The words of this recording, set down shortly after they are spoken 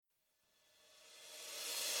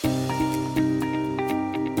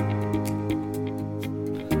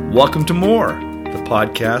Welcome to More, the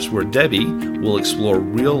podcast where Debbie will explore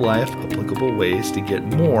real-life applicable ways to get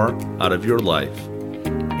more out of your life.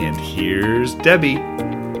 And here's Debbie.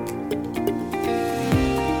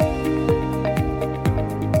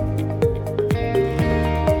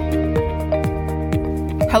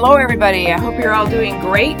 Hello, everybody. I hope you're all doing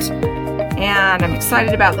great. And I'm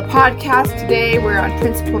excited about the podcast today. We're on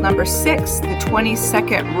principle number 6, the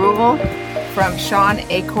 20-second rule from Shawn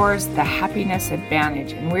Achor's The Happiness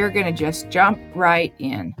Advantage. And we're going to just jump right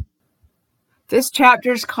in. This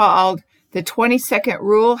chapter is called The 20-Second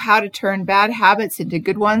Rule, How to Turn Bad Habits into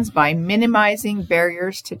Good Ones by Minimizing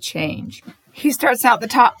Barriers to Change. He starts out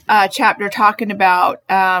the chapter talking about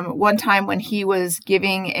one time when he was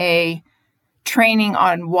giving a training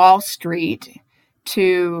on Wall Street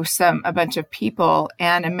to a bunch of people,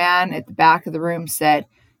 and a man at the back of the room said,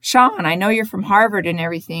 "Shawn, I know you're from Harvard and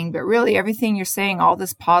everything, but really everything you're saying, all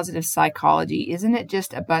this positive psychology, isn't it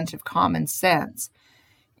just a bunch of common sense?"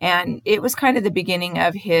 And it was kind of the beginning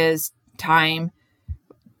of his time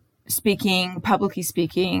publicly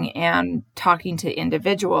speaking and talking to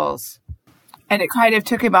individuals. And it kind of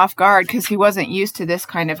took him off guard because he wasn't used to this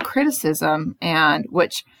kind of criticism, and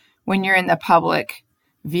which when you're in the public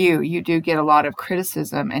view, you do get a lot of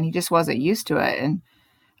criticism, and he just wasn't used to it. And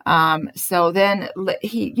so then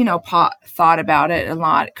he, thought about it a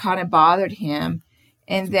lot. It kind of bothered him.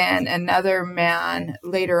 And then another man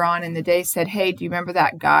later on in the day said, "Hey, do you remember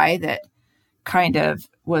that guy that kind of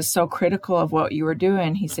was so critical of what you were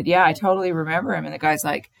doing?" He said, "Yeah, I totally remember him." And the guy's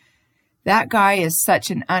like, "That guy is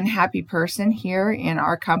such an unhappy person here in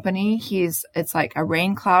our company. It's like a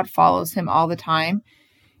rain cloud follows him all the time.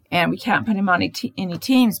 And we can't put him on any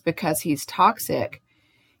teams because he's toxic."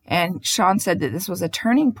 And Shawn said that this was a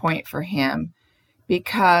turning point for him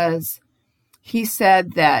because he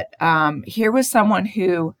said that here was someone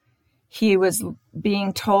who he was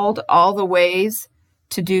being told all the ways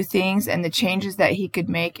to do things and the changes that he could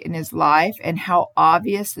make in his life and how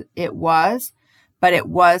obvious it was, but it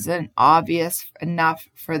wasn't obvious enough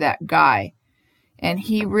for that guy. And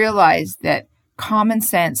he realized that common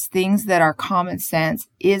sense, things that are common sense,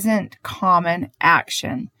 isn't common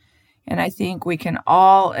action. And I think we can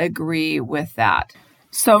all agree with that.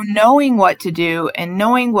 So knowing what to do and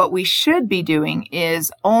knowing what we should be doing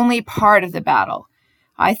is only part of the battle.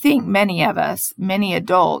 I think many of us, many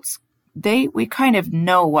adults, we kind of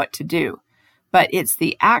know what to do, but it's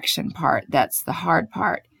the action part that's the hard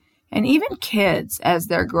part. And even kids, as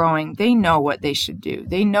they're growing, they know what they should do.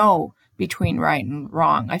 They know between right and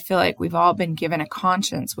wrong. I feel like we've all been given a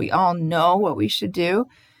conscience. We all know what we should do.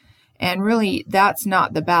 And really, that's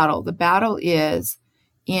not the battle. The battle is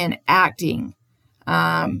in acting.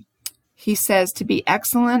 He says to be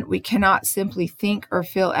excellent, we cannot simply think or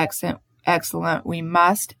feel excellent. We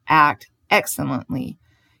must act excellently.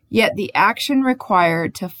 Yet the action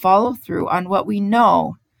required to follow through on what we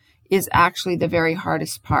know is actually the very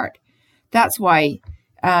hardest part. That's why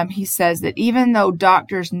he says that even though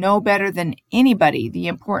doctors know better than anybody the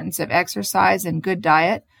importance of exercise and good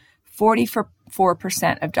diet, 44%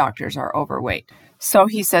 of doctors are overweight. So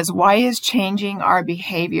he says, why is changing our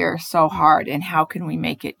behavior so hard, and how can we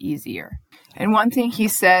make it easier? And one thing he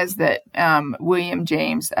says that William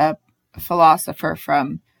James, a philosopher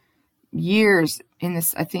from years in the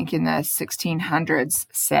 1600s,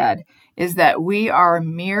 said, is that we are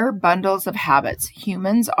mere bundles of habits.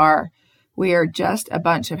 We are just a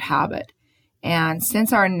bunch of habit. And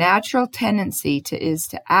since our natural tendency is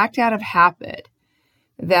to act out of habit,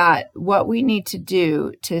 that what we need to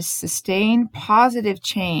do to sustain positive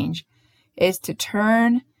change is to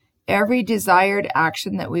turn every desired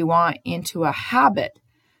action that we want into a habit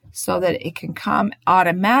so that it can come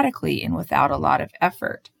automatically and without a lot of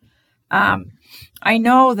effort. I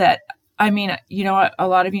know that, a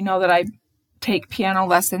lot of you know that I take piano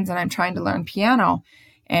lessons and I'm trying to learn piano.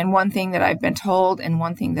 And one thing that I've been told and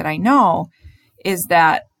one thing that I know is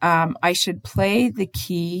that I should play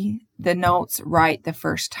the notes right the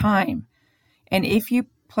first time. And if you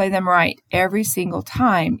play them right every single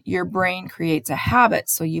time, your brain creates a habit,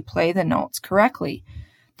 so you play the notes correctly.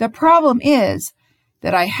 The problem is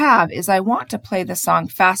I want to play the song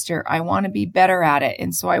faster. I want to be better at it.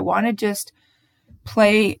 And so I want to just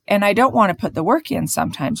play, and I don't want to put the work in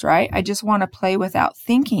sometimes, right? I just want to play without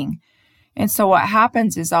thinking. And so what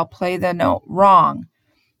happens is I'll play the note wrong.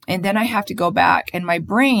 And then I have to go back, and my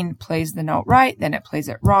brain plays the note right, then it plays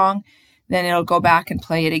it wrong. Then it'll go back and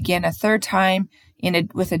play it again a third time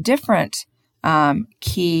with a different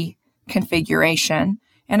key configuration.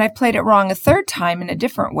 And I played it wrong a third time in a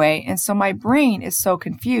different way. And so my brain is so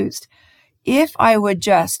confused. If I would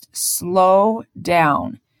just slow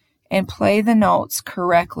down and play the notes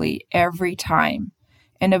correctly every time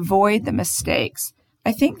and avoid the mistakes,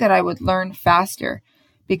 I think that I would learn faster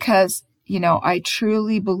because, I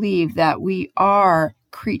truly believe that we are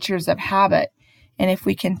creatures of habit. And if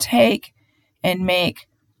we can take and make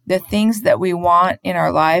the things that we want in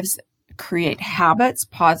our lives create habits,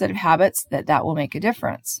 positive habits, that will make a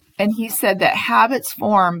difference. And he said that habits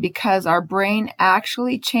form because our brain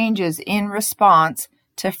actually changes in response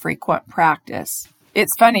to frequent practice.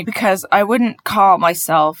 It's funny because I wouldn't call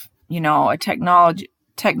myself, a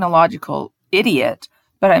technological idiot,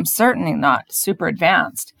 but I'm certainly not super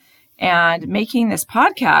advanced. And making this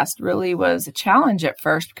podcast really was a challenge at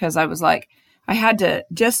first because I was like, I had to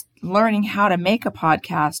just learning how to make a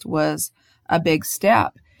podcast was a big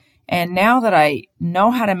step. And now that I know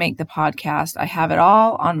how to make the podcast, I have it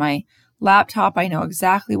all on my laptop. I know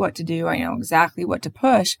exactly what to do. I know exactly what to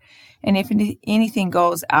push. And if anything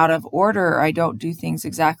goes out of order or I don't do things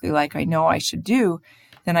exactly like I know I should do,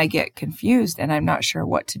 then I get confused and I'm not sure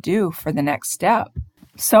what to do for the next step.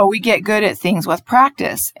 So we get good at things with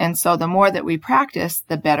practice. And so the more that we practice,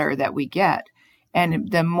 the better that we get.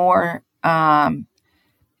 And the more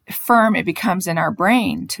firm it becomes in our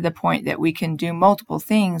brain to the point that we can do multiple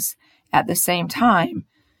things at the same time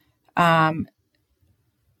and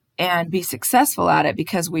be successful at it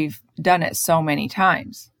because we've done it so many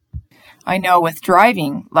times. I know with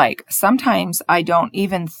driving, like sometimes I don't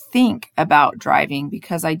even think about driving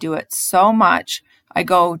because I do it so much. I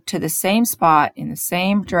go to the same spot in the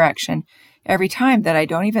same direction every time that I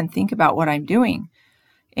don't even think about what I'm doing.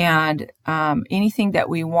 And anything that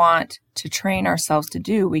we want to train ourselves to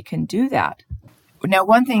do, we can do that. Now,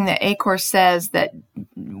 one thing that A Course says that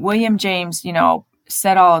William James,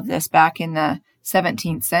 said all of this back in the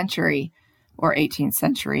 17th century or 18th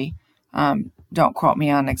century. Don't quote me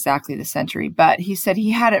on exactly the century, but he said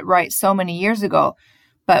he had it right so many years ago.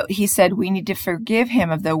 But he said we need to forgive him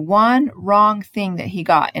of the one wrong thing that he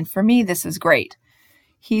got. And for me, this is great.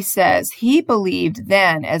 He says he believed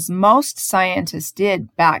then, as most scientists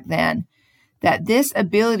did back then, that this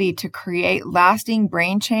ability to create lasting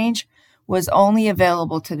brain change was only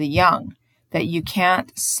available to the young, that you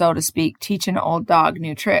can't, so to speak, teach an old dog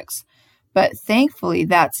new tricks. But thankfully,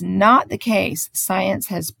 that's not the case. Science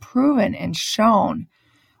has proven and shown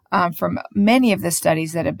from many of the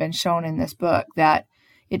studies that have been shown in this book that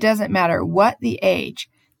it doesn't matter what the age,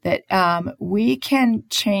 that we can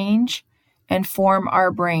change and form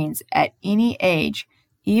our brains at any age,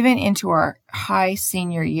 even into our high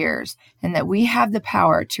senior years, and that we have the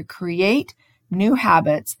power to create new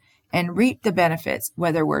habits and reap the benefits,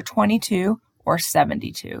 whether we're 22 or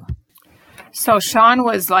 72. So Sean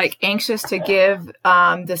was like anxious to give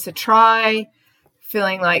this a try,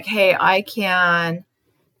 feeling like, hey, I can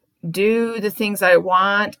do the things I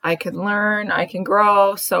want. I can learn, I can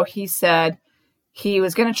grow. So he said he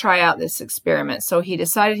was going to try out this experiment. So he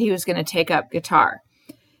decided he was going to take up guitar.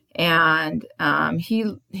 And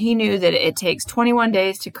he knew that it takes 21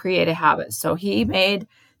 days to create a habit. So he made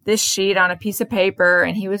this sheet on a piece of paper,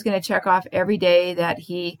 and he was going to check off every day that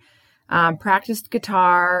he practiced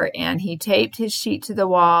guitar, and he taped his sheet to the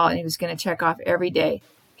wall, and he was going to check off every day.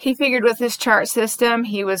 He figured with this chart system,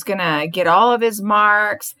 he was going to get all of his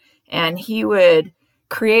marks, and he would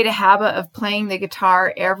create a habit of playing the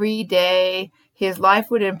guitar every day. His life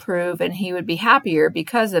would improve, and he would be happier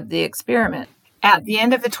because of the experiment. At the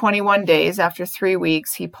end of the 21 days, after 3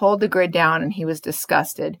 weeks, he pulled the grid down, and he was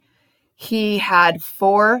disgusted. He had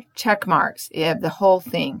 4 check marks of the whole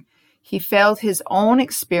thing. He failed his own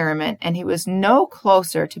experiment, and he was no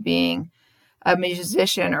closer to being a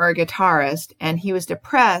musician or a guitarist, and he was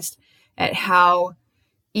depressed at how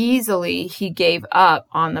easily he gave up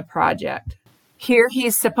on the project. Here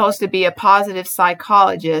he's supposed to be a positive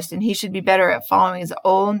psychologist, and he should be better at following his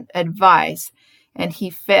own advice, and he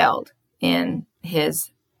failed in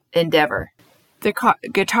his endeavor. The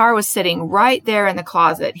guitar was sitting right there in the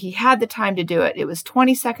closet. He had the time to do it. It was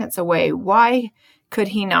 20 seconds away. Why could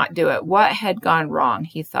he not do it? What had gone wrong,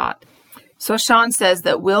 he thought. So Sean says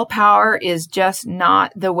that willpower is just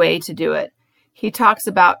not the way to do it. He talks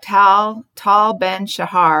about Tal Ben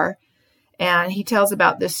Shahar, and he tells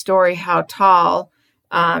about this story how Tal,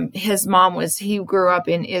 he grew up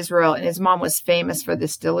in Israel, and his mom was famous for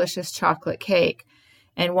this delicious chocolate cake.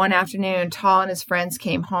 And one afternoon, Tal and his friends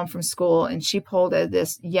came home from school, and she pulled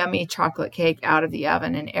this yummy chocolate cake out of the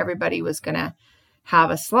oven, and everybody was going to have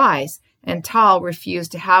a slice. And Tal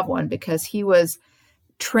refused to have one because he was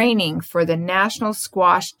training for the National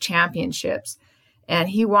Squash Championships, and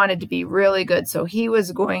he wanted to be really good. So he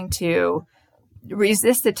was going to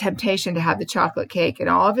resist the temptation to have the chocolate cake, and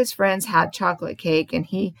all of his friends had chocolate cake, and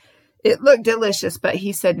he It looked delicious, but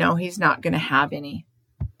he said no, he's not going to have any.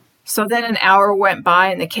 So then an hour went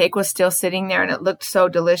by and the cake was still sitting there and it looked so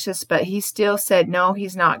delicious, but he still said no,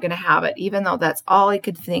 he's not going to have it, even though that's all he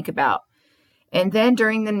could think about. And then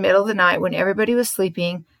during the middle of the night when everybody was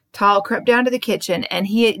sleeping, Tal crept down to the kitchen and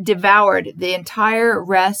he devoured the entire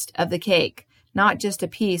rest of the cake. Not just a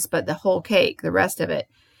piece, but the whole cake, the rest of it.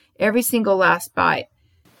 Every single last bite.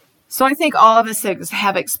 So I think all of us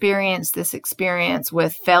have experienced this experience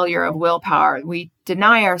with failure of willpower. We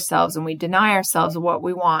deny ourselves and we deny ourselves what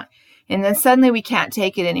we want. And then suddenly we can't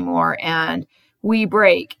take it anymore and we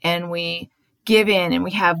break and we give in and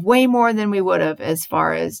we have way more than we would have as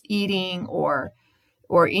far as eating or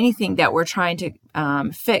anything that we're trying to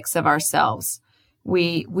fix of ourselves.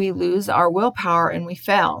 We lose our willpower and we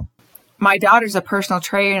fail. My daughter's a personal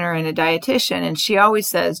trainer and a dietitian, and she always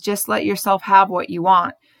says, just let yourself have what you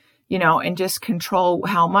want, and just control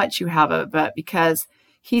how much you have of it, because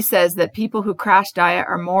he says that people who crash diet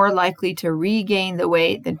are more likely to regain the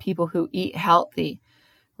weight than people who eat healthy,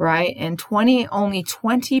 right? And only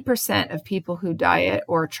 20% of people who diet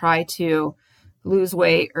or try to lose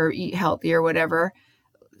weight or eat healthy or whatever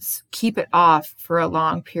keep it off for a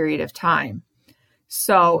long period of time.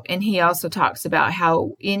 So, and he also talks about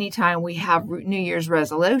how anytime we have New Year's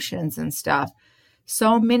resolutions and stuff,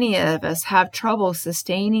 so many of us have trouble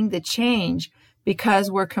sustaining the change because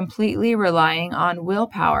we're completely relying on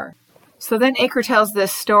willpower. So then Aker tells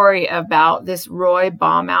this story about this Roy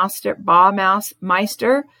Baumeister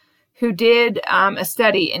who did a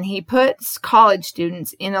study, and he put college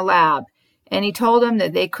students in a lab, and he told them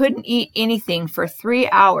that they couldn't eat anything for 3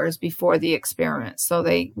 hours before the experiment. So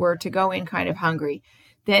they were to go in kind of hungry.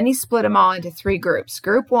 Then he split them all into 3 groups.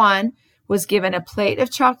 Group 1 was given a plate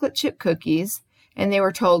of chocolate chip cookies, and they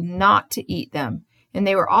were told not to eat them. And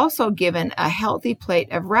they were also given a healthy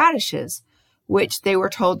plate of radishes, which they were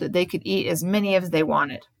told that they could eat as many as they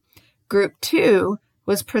wanted. Group 2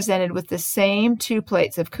 was presented with the same 2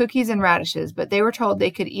 plates of cookies and radishes, but they were told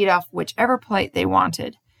they could eat off whichever plate they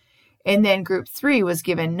wanted. And then group 3 was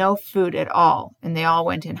given no food at all, and they all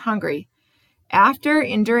went in hungry. After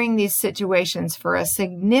enduring these situations for a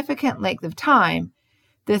significant length of time,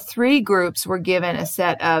 the 3 groups were given a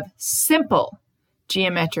set of simple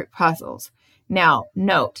geometric puzzles. Now,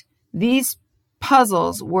 note, these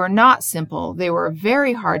puzzles were not simple. They were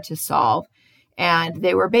very hard to solve, and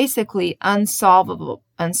they were basically unsolvable.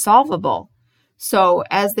 So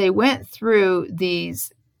as they went through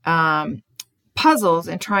these puzzles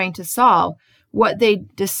and trying to solve, what they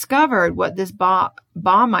discovered, what this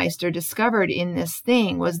Baumeister discovered in this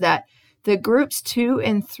thing was that the groups 2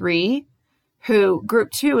 and 3,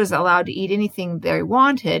 group 2 was allowed to eat anything they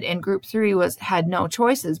wanted, and group 3 had no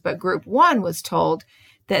choices, but group 1 was told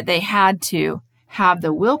that they had to have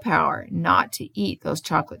the willpower not to eat those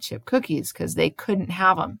chocolate chip cookies because they couldn't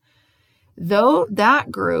have them. Though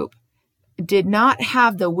that group did not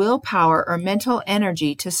have the willpower or mental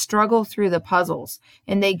energy to struggle through the puzzles,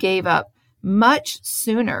 and they gave up much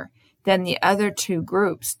sooner than the other 2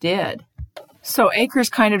 groups did. So Akers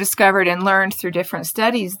kind of discovered and learned through different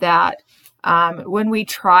studies that when we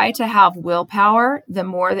try to have willpower, the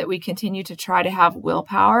more that we continue to try to have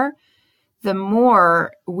willpower, the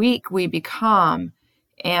more weak we become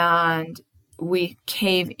and we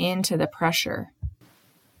cave into the pressure.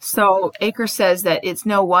 So Akers says that it's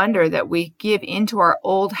no wonder that we give into our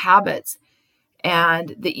old habits,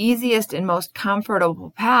 and the easiest and most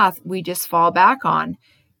comfortable path we just fall back on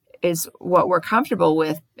is what we're comfortable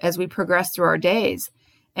with as we progress through our days.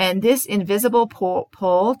 And this invisible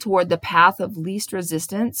pull toward the path of least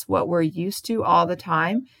resistance, what we're used to all the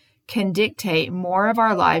time, can dictate more of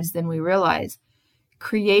our lives than we realize,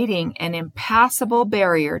 creating an impassable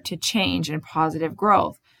barrier to change and positive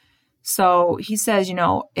growth. So he says,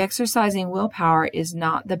 exercising willpower is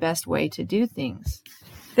not the best way to do things.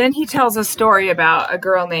 Then he tells a story about a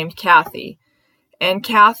girl named Kathy. And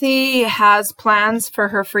Kathy has plans for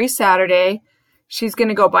her free Saturday. She's going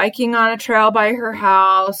to go biking on a trail by her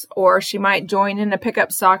house, or she might join in a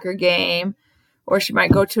pickup soccer game, or she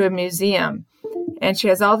might go to a museum. And she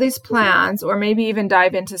has all these plans, or maybe even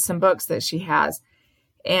dive into some books that she has.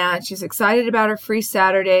 And she's excited about her free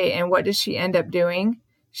Saturday. And what does she end up doing?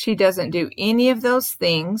 She doesn't do any of those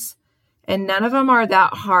things, and none of them are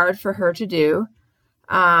that hard for her to do.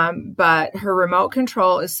 But her remote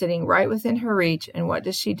control is sitting right within her reach. And what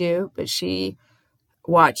does she do? But she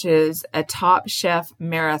watches a Top Chef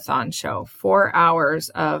marathon show, 4 hours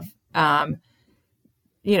of,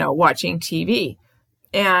 watching TV.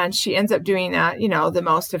 And she ends up doing that, the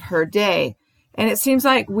most of her day. And it seems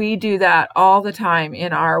like we do that all the time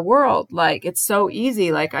in our world. Like, it's so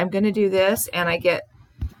easy. Like, I'm going to do this, and I get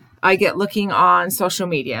I get looking on social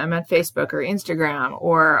media. I'm on Facebook or Instagram,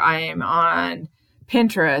 or I'm on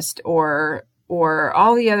Pinterest or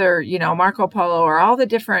all the other, Marco Polo, or all the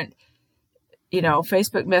different,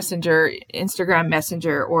 Facebook Messenger, Instagram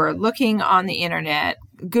Messenger, or looking on the internet,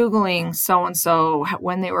 Googling so-and-so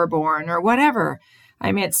when they were born or whatever.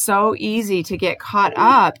 I mean, it's so easy to get caught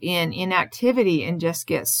up in inactivity and just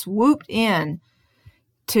get swooped in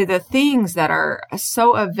to the things that are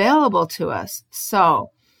so available to us.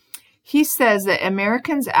 So he says that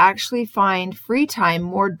Americans actually find free time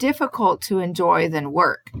more difficult to enjoy than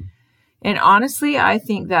work. And honestly, I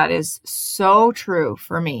think that is so true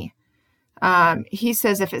for me. He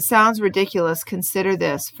says, if it sounds ridiculous, consider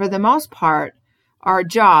this. For the most part, our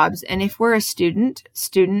jobs, and if we're a student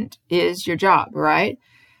is your job, right?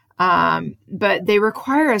 But they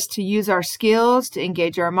require us to use our skills, to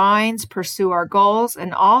engage our minds, pursue our goals,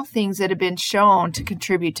 and all things that have been shown to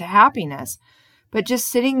contribute to happiness. But just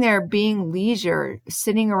sitting there being leisure,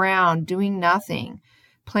 sitting around doing nothing,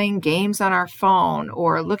 playing games on our phone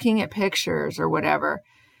or looking at pictures or whatever,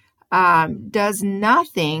 does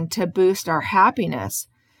nothing to boost our happiness.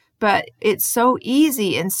 But it's so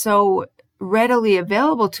easy and so readily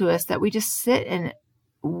available to us that we just sit and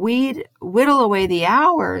whittle away the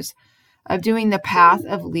hours of doing the path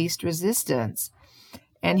of least resistance.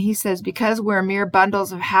 And he says, because we're mere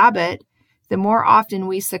bundles of habit, the more often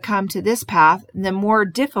we succumb to this path, the more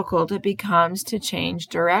difficult it becomes to change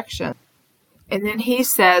direction. And then he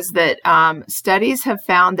says that studies have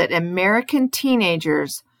found that American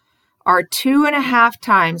teenagers are 2.5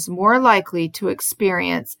 times more likely to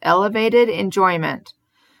experience elevated enjoyment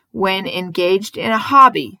when engaged in a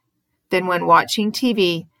hobby than when watching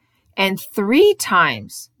TV, and 3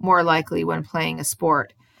 times more likely when playing a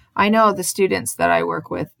sport. I know the students that I work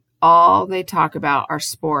with, all they talk about are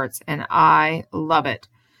sports, and I love it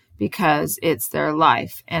because it's their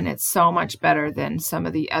life, and it's so much better than some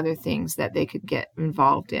of the other things that they could get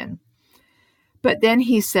involved in. But then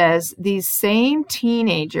he says these same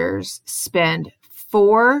teenagers spend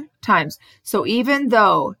 4 times. So even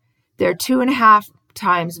though they're 2.5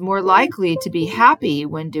 times more likely to be happy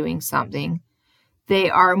when doing something, they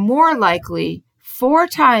are more likely, 4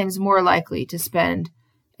 times more likely to spend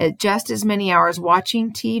just as many hours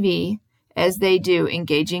watching TV as they do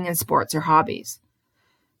engaging in sports or hobbies.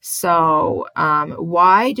 So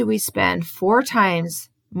why do we spend 4 times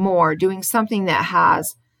more doing something that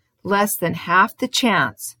has less than half the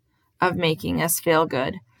chance of making us feel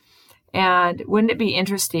good? And wouldn't it be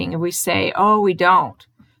interesting if we say, oh, we don't,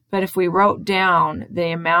 but if we wrote down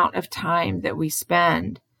the amount of time that we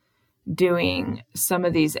spend doing some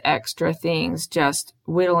of these extra things, just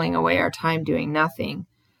whittling away our time doing nothing,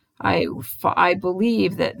 I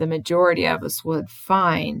believe that the majority of us would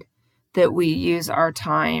find that we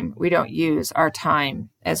don't use our time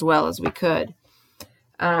as well as we could.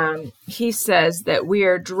 He says that we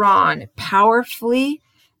are drawn powerfully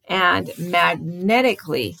and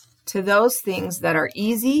magnetically to those things that are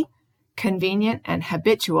easy, convenient, and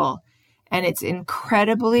habitual, and it's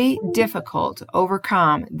incredibly difficult to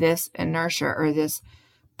overcome this inertia or this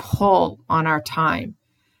pull on our time.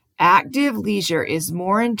 Active leisure is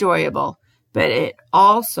more enjoyable, but it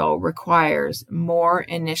also requires more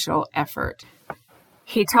initial effort.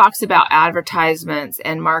 He talks about advertisements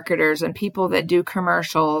and marketers and people that do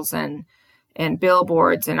commercials and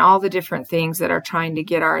billboards and all the different things that are trying to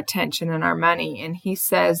get our attention and our money. And he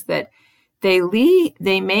says that they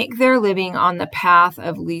make their living on the path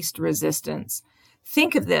of least resistance.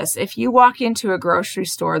 Think of this. If you walk into a grocery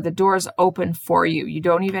store, the door's open for you. You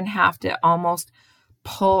don't even have to almost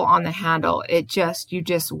pull on the handle. You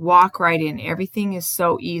just walk right in. Everything is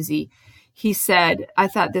so easy. He said, I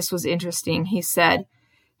thought this was interesting. He said,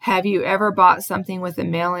 have you ever bought something with a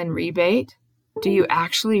mail-in rebate? Do you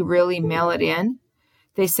actually really mail it in?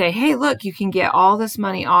 They say, hey, look, you can get all this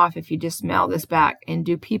money off if you just mail this back. And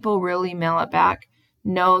do people really mail it back?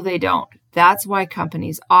 No, they don't. That's why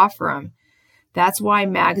companies offer them. That's why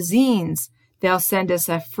magazines, they'll send us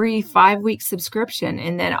a free 5-week subscription,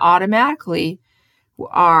 and then automatically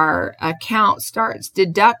our account starts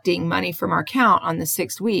deducting money from our account on the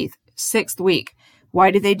 6th week. Why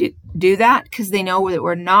do they do that? Because they know that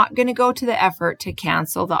we're not going to go to the effort to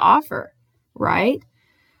cancel the offer, right?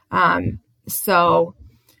 So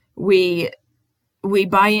we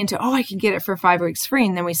buy into, I can get it for 5 weeks free.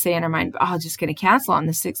 And then we say in our mind, I'm just going to cancel on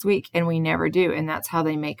the 6th week. And we never do. And that's how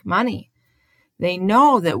they make money. They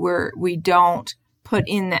know that we don't put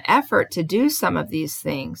in the effort to do some of these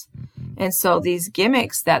things. And so these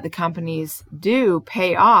gimmicks that the companies do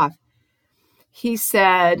pay off. He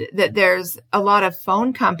said that there's a lot of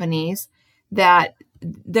phone companies that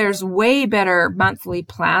there's way better monthly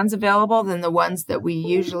plans available than the ones that we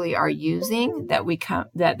usually are using,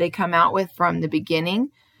 that they come out with from the beginning.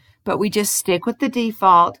 But we just stick with the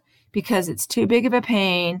default because it's too big of a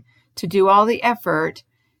pain to do all the effort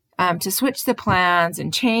to switch the plans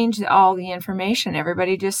and change all the information.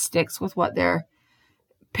 Everybody just sticks with what they're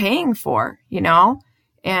paying for,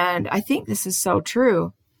 And I think this is so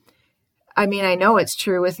true. I mean, I know it's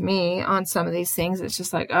true with me on some of these things. It's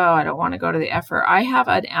just like, oh, I don't want to go to the effort. I have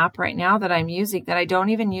an app right now that I'm using that I don't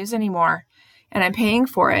even use anymore, and I'm paying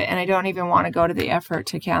for it, and I don't even want to go to the effort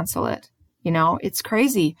to cancel it. It's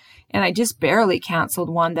crazy. And I just barely canceled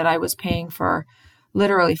one that I was paying for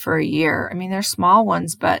literally for a year. I mean, they're small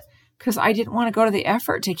ones, but because I didn't want to go to the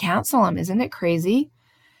effort to cancel them. Isn't it crazy?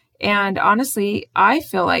 And honestly, I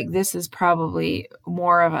feel like this is probably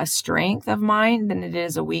more of a strength of mine than it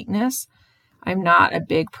is a weakness. I'm not a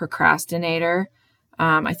big procrastinator.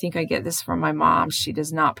 I think I get this from my mom. She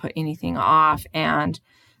does not put anything off. And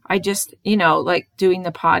I just, like doing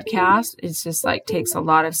the podcast, it's just like takes a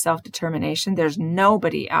lot of self-determination. There's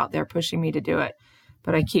nobody out there pushing me to do it,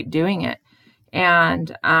 but I keep doing it.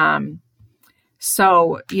 And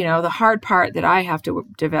so, the hard part that I have to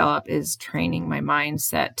develop is training my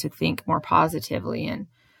mindset to think more positively.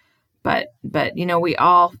 But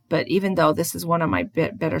even though this is one of my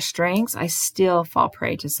better strengths, I still fall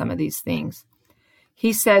prey to some of these things.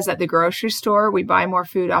 He says at the grocery store, we buy more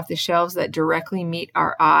food off the shelves that directly meet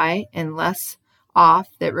our eye and less off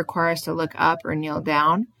that require us to look up or kneel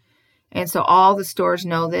down. And so all the stores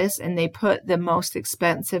know this, and they put the most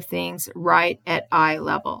expensive things right at eye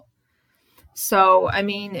level. So, I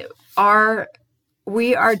mean,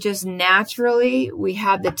 we are just naturally, we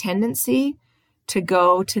have the tendency to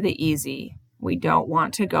go to the easy. We don't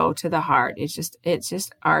want to go to the hard. It's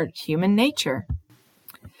just our human nature.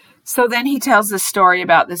 So then he tells the story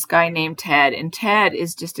about this guy named Ted, and Ted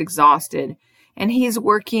is just exhausted, and he's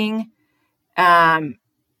working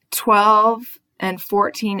 12 and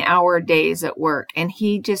 14-hour days at work, and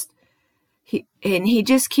he just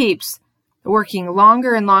keeps working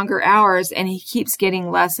longer and longer hours, and he keeps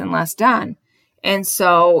getting less and less done. And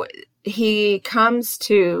so he comes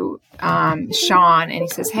to Sean and he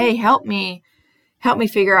says, "Hey, help me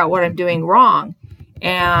figure out what I'm doing wrong."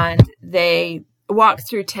 And they walk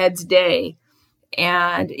through Ted's day.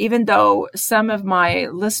 And even though some of my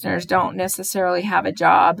listeners don't necessarily have a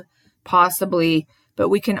job, possibly, but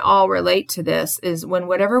we can all relate to this, is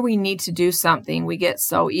whenever we need to do something, we get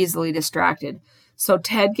so easily distracted. So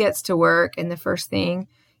Ted gets to work, and the first thing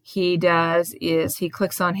he does is he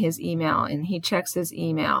clicks on his email and he checks his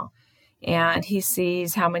email, and he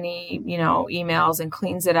sees how many, emails, and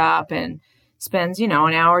cleans it up and spends, an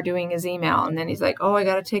hour doing his email. And then he's like, oh, I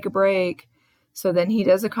got to take a break. So then he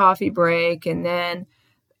does a coffee break, and then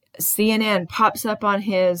CNN pops up on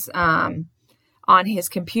his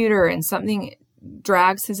computer, and something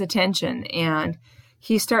drags his attention, and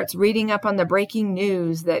he starts reading up on the breaking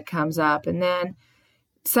news that comes up, and then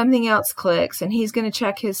something else clicks, and he's going to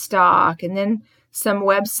check his stock, and then some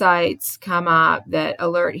websites come up that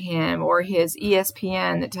alert him, or his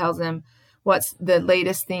ESPN that tells him what's the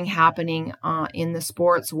latest thing happening in the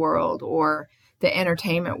sports world or the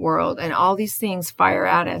entertainment world, and all these things fire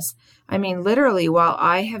at us. I mean, literally, while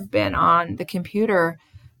I have been on the computer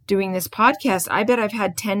doing this podcast, I bet I've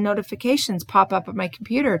had 10 notifications pop up on my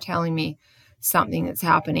computer telling me something that's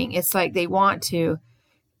happening. It's like they want to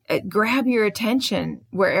grab your attention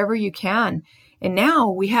wherever you can. And now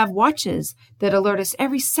we have watches that alert us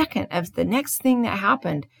every second of the next thing that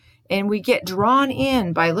happened. And we get drawn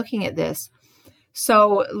in by looking at this.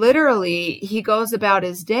 So literally, he goes about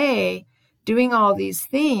his day doing all these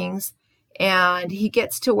things, and he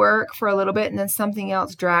gets to work for a little bit, and then something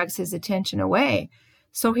else drags his attention away.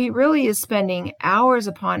 So he really is spending hours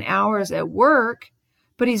upon hours at work,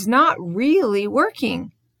 but he's not really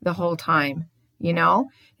working the whole time,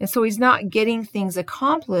 And so he's not getting things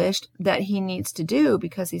accomplished that he needs to do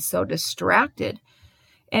because he's so distracted.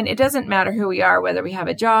 And it doesn't matter who we are, whether we have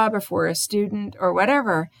a job or if we're a student or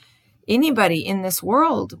whatever. Anybody in this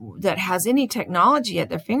world that has any technology at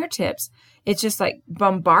their fingertips, it's just like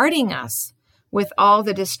bombarding us with all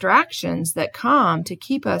the distractions that come to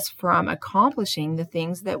keep us from accomplishing the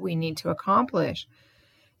things that we need to accomplish.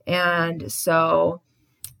 And so,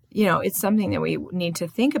 it's something that we need to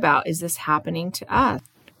think about. Is this happening to us?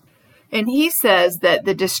 And he says that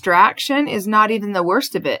the distraction is not even the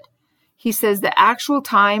worst of it. He says the actual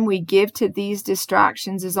time we give to these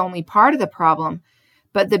distractions is only part of the problem.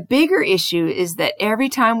 But the bigger issue is that every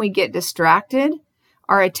time we get distracted,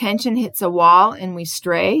 our attention hits a wall and we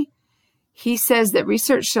stray. He says that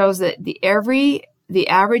research shows that the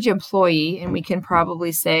average employee, and we can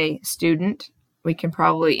probably say student, we can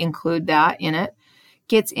probably include that in it,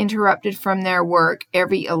 gets interrupted from their work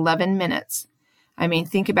every 11 minutes. I mean,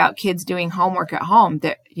 think about kids doing homework at home,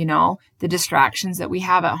 that, the distractions that we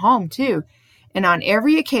have at home too. And on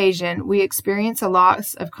every occasion, we experience a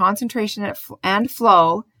loss of concentration and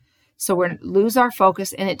flow. So we lose our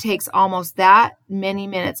focus, and it takes almost that many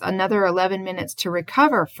minutes, another 11 minutes, to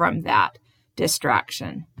recover from that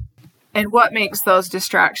distraction. And what makes those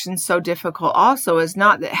distractions so difficult also is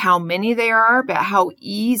not that how many there are, but how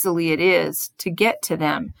easily it is to get to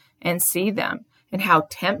them and see them, and how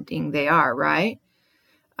tempting they are, right?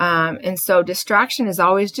 And so distraction is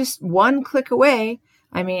always just one click away.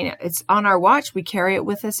 I mean, it's on our watch. We carry it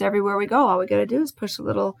with us everywhere we go. All we got to do is push a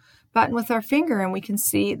little button with our finger, and we can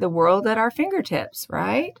see the world at our fingertips,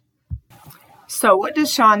 right? So what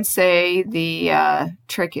does Sean say the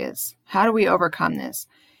trick is? How do we overcome this?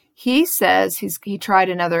 He says he tried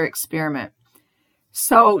another experiment.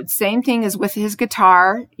 So same thing as with his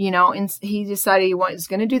guitar, and he decided he was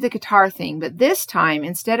going to do the guitar thing. But this time,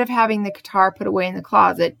 instead of having the guitar put away in the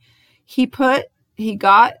closet, he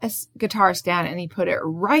got a guitar stand and he put it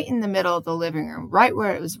right in the middle of the living room, right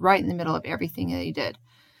where it was right in the middle of everything that he did.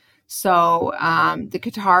 So the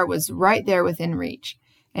guitar was right there within reach.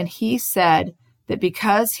 And he said that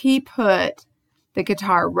because he put the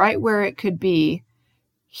guitar right where it could be,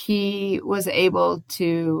 he was able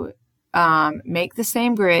to make the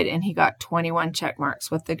same grid, and he got 21 check marks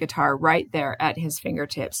with the guitar right there at his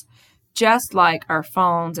fingertips, just like our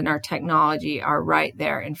phones and our technology are right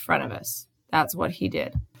there in front of us. That's what he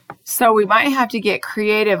did. So we might have to get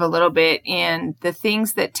creative a little bit in the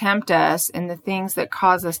things that tempt us and the things that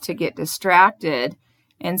cause us to get distracted,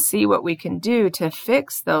 and see what we can do to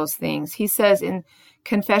fix those things. He says in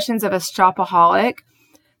Confessions of a Shopaholic,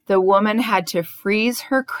 the woman had to freeze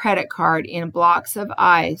her credit card in blocks of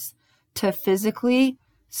ice to physically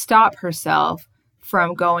stop herself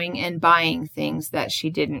from going and buying things that she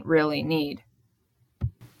didn't really need.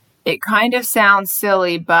 It kind of sounds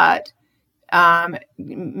silly, but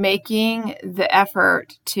making the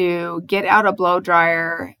effort to get out a blow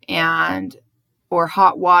dryer or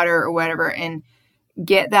hot water or whatever and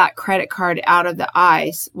get that credit card out of the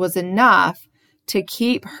ice was enough to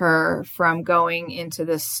keep her from going into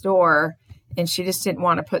the store, and she just didn't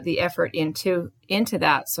want to put the effort into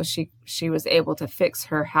that. So she was able to fix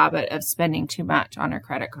her habit of spending too much on her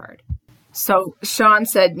credit card. So Sean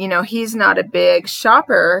said, he's not a big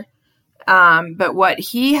shopper, but what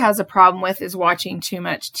he has a problem with is watching too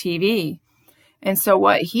much TV. And so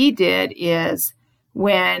what he did is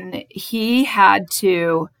what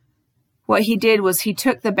he did was he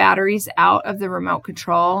took the batteries out of the remote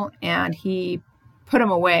control and he put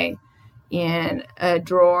them away in a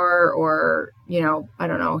drawer, or, I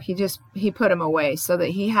don't know. He put them away so that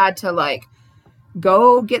he had to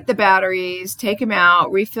go get the batteries, take them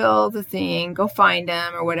out, refill the thing, go find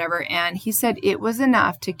them or whatever. And he said it was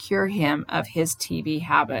enough to cure him of his TV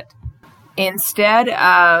habit. Instead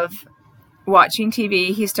of watching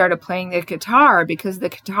TV, he started playing the guitar because the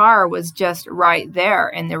guitar was just right there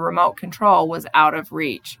and the remote control was out of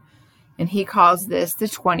reach. And he calls this the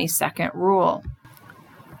 20-second rule.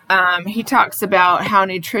 He talks about how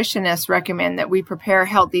nutritionists recommend that we prepare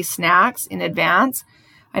healthy snacks in advance.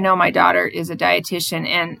 I know my daughter is a dietitian,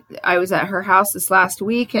 and I was at her house this last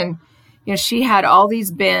week, and she had all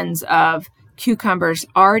these bins of cucumbers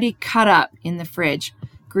already cut up in the fridge,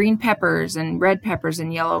 green peppers and red peppers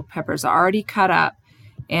and yellow peppers already cut up,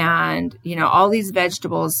 and all these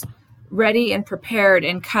vegetables ready and prepared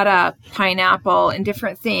and cut up, pineapple and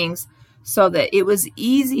different things, so that it was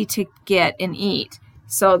easy to get and eat.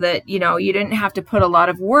 So that, you didn't have to put a lot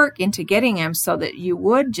of work into getting them, so that you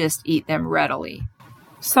would just eat them readily.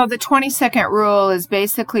 So the 20-second rule is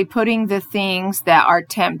basically putting the things that are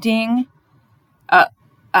tempting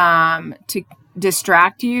to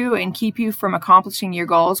distract you and keep you from accomplishing your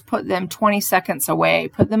goals, put them 20 seconds away.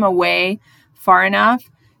 Put them away far enough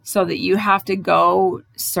so that you have to go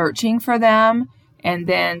searching for them, and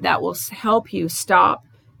then that will help you stop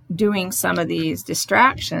doing some of these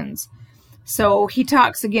distractions. So he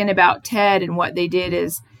talks again about Ted, and what they did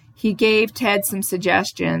is he gave Ted some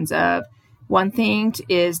suggestions of one thing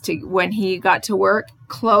is to, when he got to work,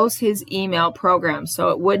 close his email program so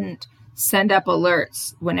it wouldn't send up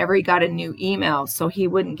alerts whenever he got a new email, so he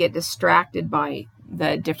wouldn't get distracted by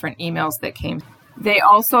the different emails that came. They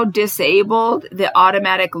also disabled the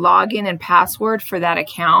automatic login and password for that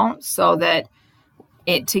account so that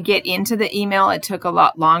to get into the email, it took a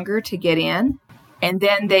lot longer to get in. And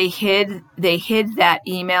then they hid that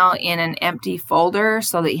email in an empty folder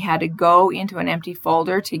so that you had to go into an empty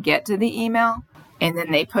folder to get to the email. And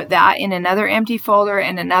then they put that in another empty folder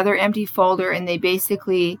and another empty folder. And they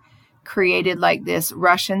basically created like this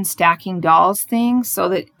Russian stacking dolls thing so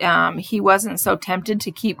that he wasn't so tempted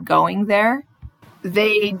to keep going there.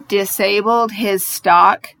 They disabled his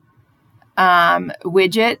stock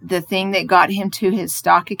widget, the thing that got him to his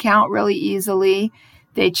stock account really easily.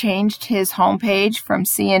 They changed his homepage from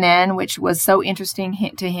CNN, which was so interesting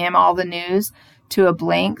to him, all the news, to a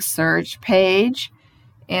blank search page.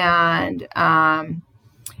 And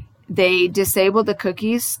they disabled the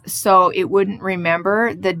cookies so it wouldn't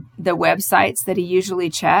remember the websites that he usually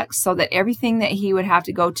checks, so that everything that he would have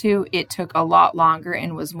to go to, it took a lot longer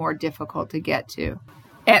and was more difficult to get to.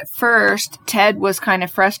 At first, Ted was kind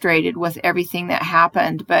of frustrated with everything that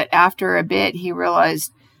happened, but after a bit, he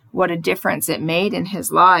realized what a difference it made in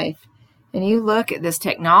his life. And you look at this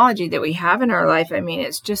technology that we have in our life, I mean,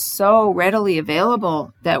 it's just so readily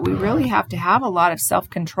available that we really have to have a lot of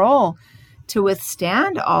self-control to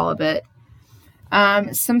withstand all of it.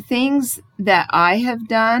 Some things that I have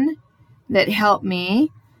done that help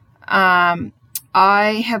me,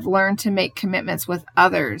 I have learned to make commitments with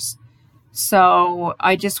others. So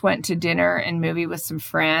I just went to dinner and movie with some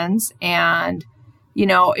friends, and, you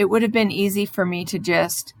know, it would have been easy for me to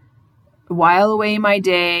just while away my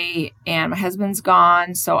day, and my husband's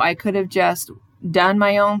gone, so I could have just done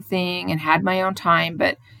my own thing and had my own time.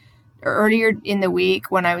 But earlier in the week,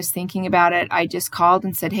 when I was thinking about it, I just called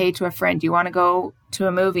and said, hey, to a friend, do you want to go to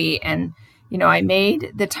a movie? And, you know, I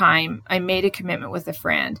made the time. I made a commitment with a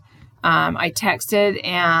friend. I texted,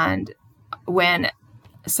 and when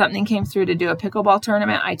something came through to do a pickleball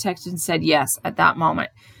tournament, I texted and said yes at that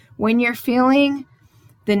moment. When you're feeling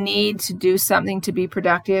the need to do something to be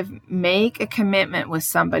productive, make a commitment with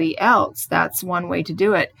somebody else. That's one way to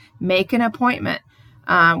do it. Make an appointment.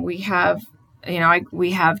 We have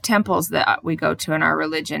temples that we go to in our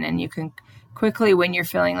religion, and you can quickly, when you're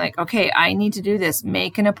feeling like, okay, I need to do this,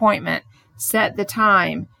 make an appointment, set the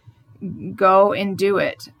time, go and do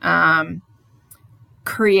it.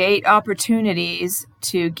 Create opportunities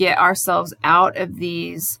to get ourselves out of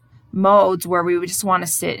these modes where we would just want to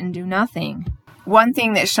sit and do nothing. One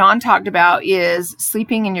thing that Sean talked about is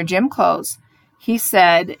sleeping in your gym clothes. He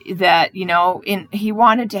said that, you know, he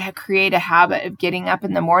wanted to create a habit of getting up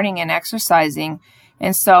in the morning and exercising.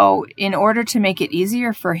 And so in order to make it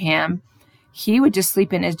easier for him, he would just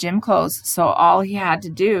sleep in his gym clothes. So all he had to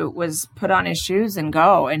do was put on his shoes and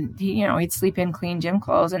go. And he'd sleep in clean gym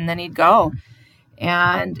clothes, and then he'd go.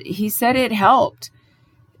 And he said it helped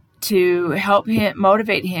to help him,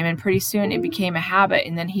 motivate him. And pretty soon it became a habit,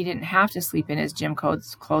 and then he didn't have to sleep in his gym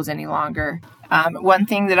clothes any longer. One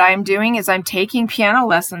thing that I'm doing is I'm taking piano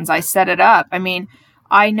lessons. I set it up. I mean,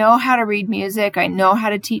 I know how to read music. I know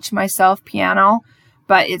how to teach myself piano,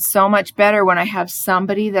 but it's so much better when I have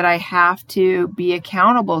somebody that I have to be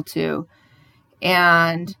accountable to.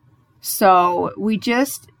 And so we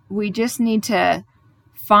just need to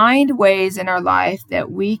find ways in our life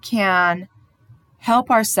that we can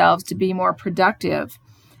help ourselves to be more productive.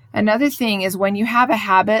 Another thing is, when you have a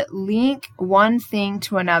habit, link one thing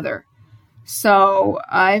to another. So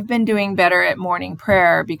I've been doing better at morning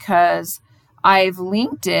prayer because I've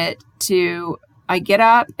linked it to, I get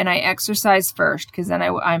up and I exercise first, because then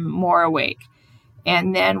I'm more awake.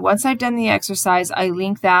 And then once I've done the exercise, I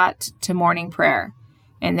link that to morning prayer.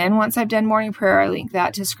 And then once I've done morning prayer, I link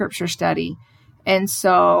that to scripture study. And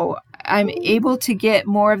so I'm able to get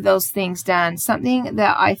more of those things done. Something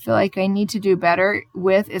that I feel like I need to do better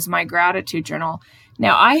with is my gratitude journal.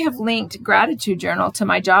 Now, I have linked gratitude journal to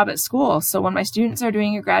my job at school. So when my students are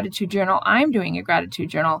doing a gratitude journal, I'm doing a gratitude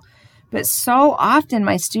journal. But so often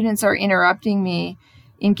my students are interrupting me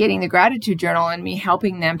in getting the gratitude journal and me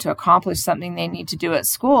helping them to accomplish something they need to do at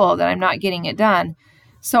school that I'm not getting it done.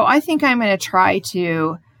 So I think I'm going to try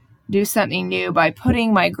to do something new by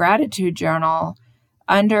putting my gratitude journal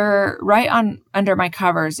under my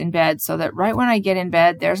covers in bed, so that right when I get in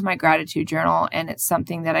bed, there's my gratitude journal, and it's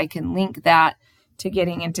something that I can link that to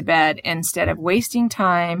getting into bed. Instead of wasting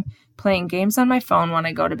time playing games on my phone when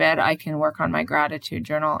I go to bed, I can work on my gratitude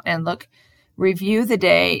journal and review the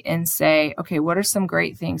day and say, okay, what are some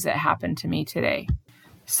great things that happened to me today?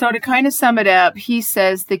 So to kind of sum it up, he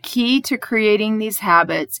says the key to creating these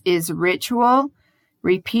habits is ritual,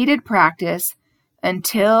 repeated practice,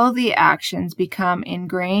 until the actions become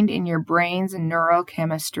ingrained in your brains and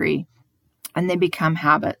neurochemistry, and they become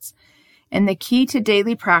habits. And the key to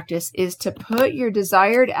daily practice is to put your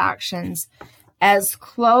desired actions as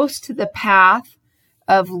close to the path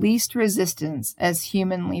of least resistance as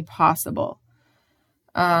humanly possible.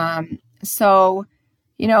 So,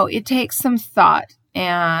 it takes some thought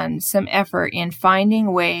and some effort in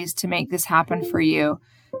finding ways to make this happen for you.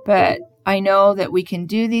 But I know that we can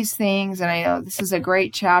do these things, and I know this is a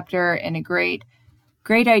great chapter and a great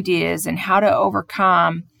ideas and how to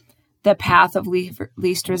overcome the path of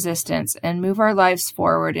least resistance and move our lives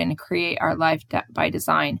forward and create our life by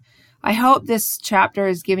design. I hope this chapter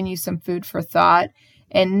has given you some food for thought.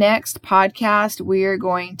 And next podcast, we are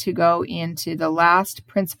going to go into the last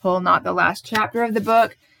principle, not the last chapter of the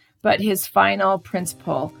book, but his final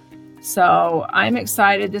principle. So I'm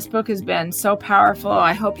excited. This book has been so powerful.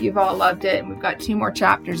 I hope you've all loved it. And we've got 2 more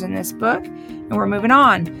chapters in this book, and we're moving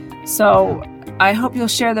on. So I hope you'll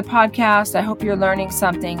share the podcast. I hope you're learning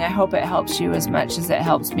something. I hope it helps you as much as it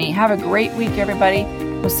helps me. Have a great week, everybody.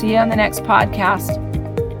 We'll see you on the next podcast.